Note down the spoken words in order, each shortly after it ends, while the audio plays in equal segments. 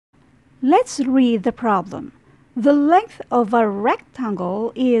Let's read the problem. The length of a rectangle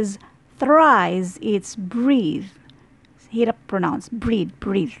is thrice its breadth. Hirap pronounce. Breadth.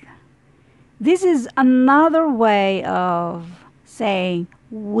 This is another way of saying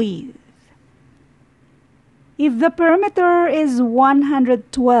width. If the perimeter is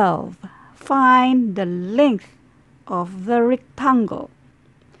 112, find the length of the rectangle.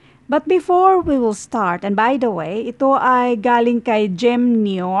 But before we will start, and by the way, ito ay galing kay Jem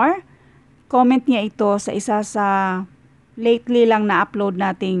Nior. Comment niya ito sa isa sa lately lang na-upload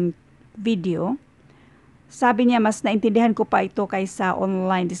nating video. Sabi niya, mas naintindihan ko pa ito kaysa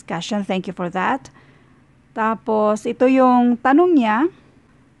online discussion. Thank you for that. Tapos, ito yung tanong niya.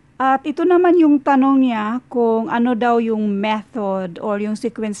 At ito naman yung tanong niya kung ano daw yung method or yung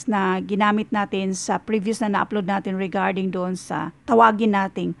sequence na ginamit natin sa previous na na-upload natin regarding doon sa tawagin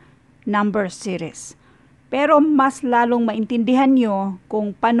nating number series. Pero mas lalong maintindihan nyo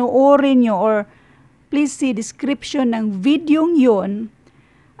kung panoorin nyo or please see description ng video yun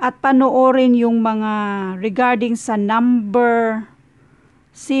at panoorin yung mga regarding sa number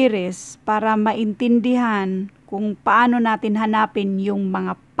series para maintindihan kung paano natin hanapin yung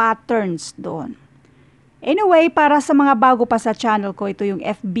mga patterns doon. Anyway, para sa mga bago pa sa channel ko, ito yung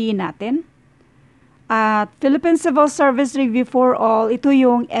FB natin. At Philippine Civil Service Review for All, ito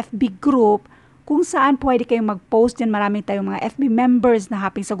yung FB group kung saan pwede kayong mag-post yan. Maraming tayong mga FB members na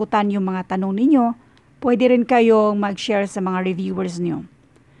haping sagutan yung mga tanong ninyo. Pwede rin kayong mag-share sa mga reviewers nyo.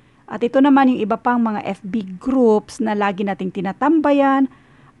 At ito naman yung iba pang mga FB groups na lagi nating tinatambayan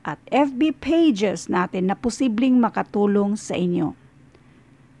at FB pages natin na posibleng makatulong sa inyo.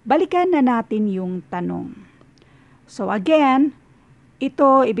 Balikan na natin yung tanong. So again,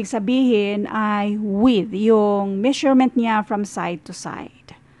 ito ibig sabihin ay width, yung measurement niya from side to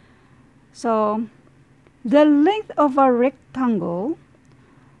side. So, the length of a rectangle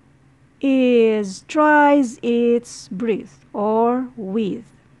is thrice its breadth or width.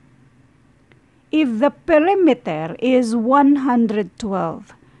 If the perimeter is 112,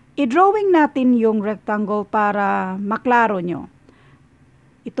 i-drawing natin yung rectangle para maklaro nyo.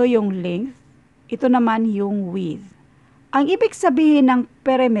 Ito yung length, ito naman yung width. Ang ibig sabihin ng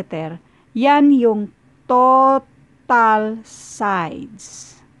perimeter, yan yung total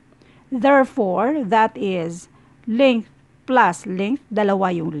sides. Therefore, that is length plus length,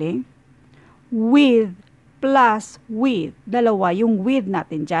 dalawa yung length. Width plus width, dalawa yung width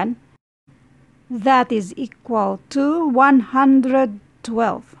natin dyan. That is equal to 112.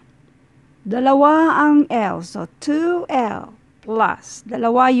 Dalawa ang L, so 2L plus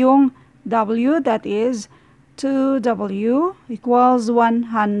dalawa yung W, that is 2W equals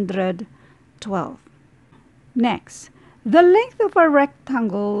 112. Next. The length of a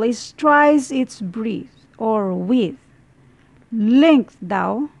rectangle is thrice its breadth or width. Length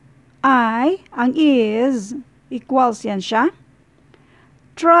daw ay, ang is, equals yan siya.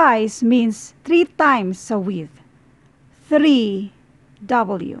 Thrice means 3 times sa width.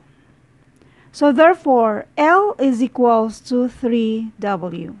 3W. So therefore, L is equals to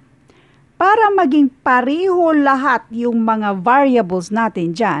 3W. Para maging pareho lahat yung mga variables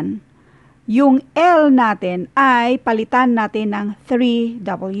natin dyan, yung L natin ay palitan natin ng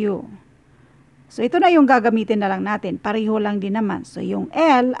 3W. So, ito na yung gagamitin na lang natin. Pareho lang din naman. So, yung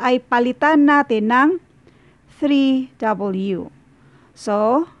L ay palitan natin ng 3W.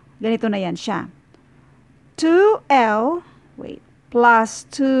 So, ganito na yan siya. 2L, plus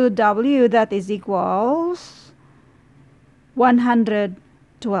 2W, that is equals 112.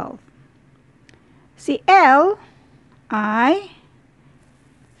 Si L ay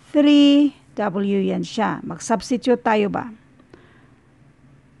 3W yan siya. Mag-substitute tayo ba?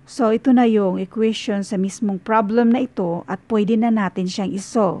 So, ito na yung equation sa mismong problem na ito at pwede na natin siyang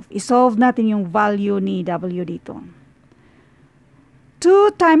isolve. Isolve natin yung value ni W dito.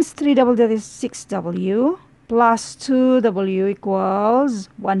 2 times 3W, that is 6W, plus 2W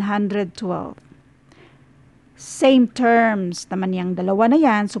equals 112. Same terms naman yung dalawa na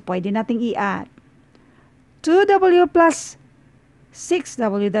yan, so pwede nating i-add. 2W plus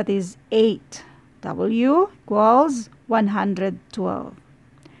 6W, that is 8W equals 112.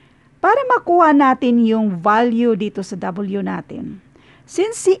 Para makuha natin yung value dito sa W natin,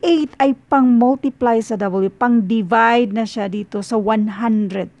 since si 8 ay pang-multiply sa W, pang-divide na siya dito sa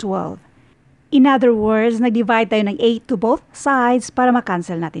 112. In other words, nag-divide tayo ng 8 to both sides para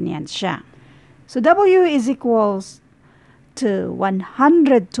makancel natin yan siya. So W is equals to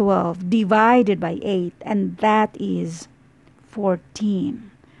 112 divided by 8, and that is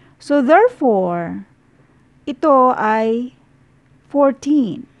 14. So, therefore, ito ay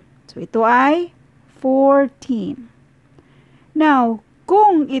 14. So, ito ay 14. Now,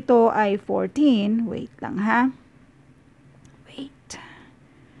 kung ito ay 14, wait lang ha. Wait.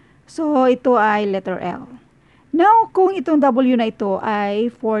 So, ito ay letter L. Now, kung itong W na ito ay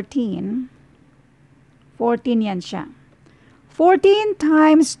 14, 14 yan siya. 14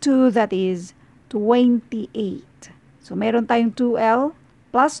 times 2, that is 28. So, meron tayong 2L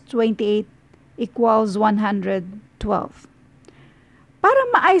plus 28 equals 112. Para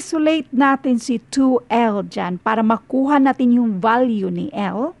ma-isolate natin si 2L dyan, para makuha natin yung value ni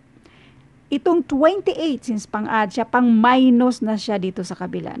L, itong 28, since pang-add siya, pang-minus na siya dito sa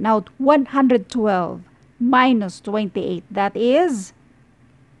kabila. Now, 112 minus 28, that is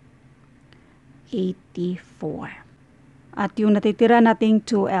 84. At yung natitira nating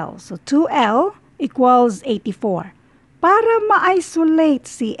 2L. So, 2L equals 84. Para ma-isolate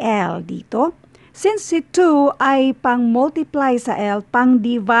si L dito, since si 2 ay pang-multiply sa L,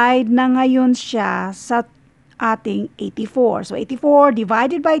 pang-divide na ngayon siya sa ating 84. So, 84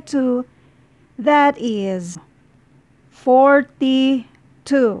 divided by 2, that is 42.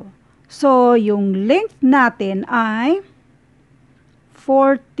 So, yung length natin ay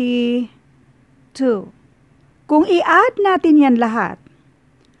 42. Kung i-add natin yan lahat,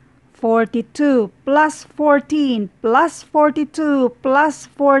 42 plus 14 plus 42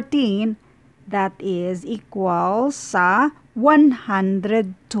 plus 14, that is equal sa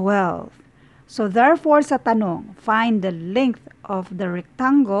 112. So, therefore, sa tanong, find the length of the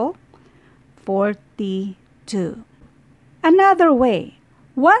rectangle, 42. Another way,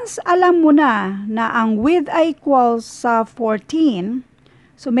 once alam mo na ang width ay equals sa 14,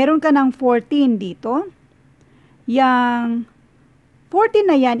 so meron ka ng 14 dito, yang 14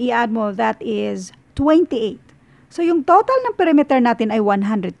 na yan, i-add mo, that is 28. So, yung total ng perimeter natin ay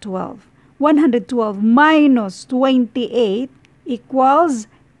 112. 112 minus 28 equals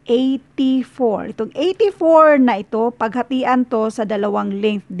 84. Itong 84 na ito, paghatian to sa dalawang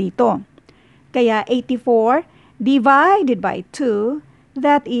length dito. Kaya 84 divided by 2,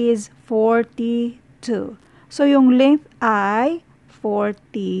 that is 42. So, yung length ay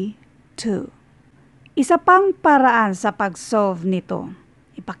 42. Isa pang paraan sa pag-solve nito.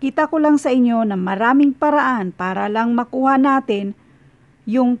 Ipakita ko lang sa inyo na maraming paraan para lang makuha natin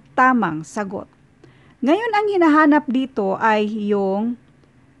yung tamang sagot. Ngayon, ang hinahanap dito ay yung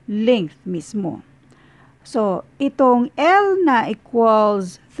length mismo. So, itong L na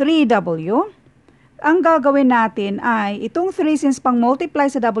equals 3W, ang gagawin natin ay itong 3, since pang multiply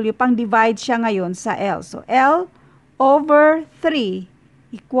sa W, pang divide siya ngayon sa L. So, L over 3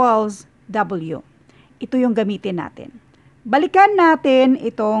 equals W. Ito yung gamitin natin. Balikan natin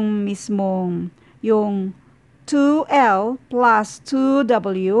itong mismong yung 2L plus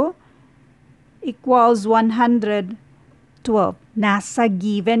 2W equals 112. Nasa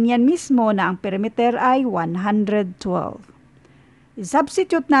given yan mismo na ang perimeter ay 112.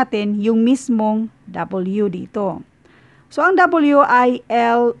 I-substitute natin yung mismong W dito. So, ang W ay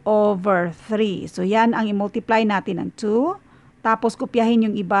L over 3. So, yan ang i-multiply natin ng 2. Tapos, kopyahin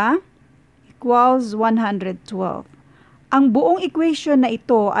yung iba. Equals 112. Ang buong equation na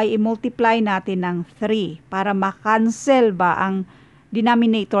ito ay i-multiply natin ng 3 para makancel ba ang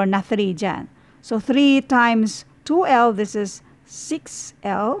denominator na 3 dyan. So, 3 times 2L, this is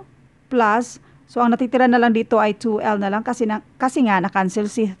 6L plus, so ang natitira na lang dito ay 2L na lang kasi nga na-cancel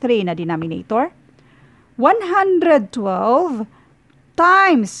si 3 na denominator. 112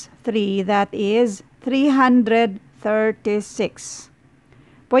 times 3, that is 336.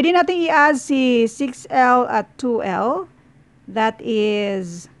 Pwede natin i-add si 6L at 2L. That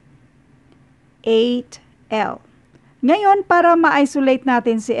is 8L. Ngayon, para ma-isolate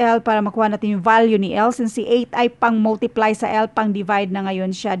natin si L, para makuha natin yung value ni L, since si 8 ay pang-multiply sa L, pang-divide na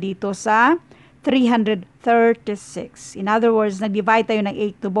ngayon siya dito sa 336. In other words, nag-divide tayo ng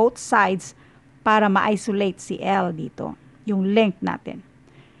 8 to both sides para ma-isolate si L dito, yung length natin.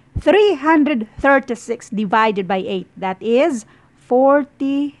 336 divided by 8, that is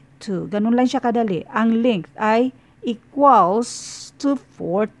 42. Ganun lang siya kadali. Ang length ay equals to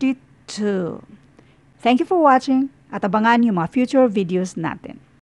 42. Thank you for watching at abangan yung mga future videos natin.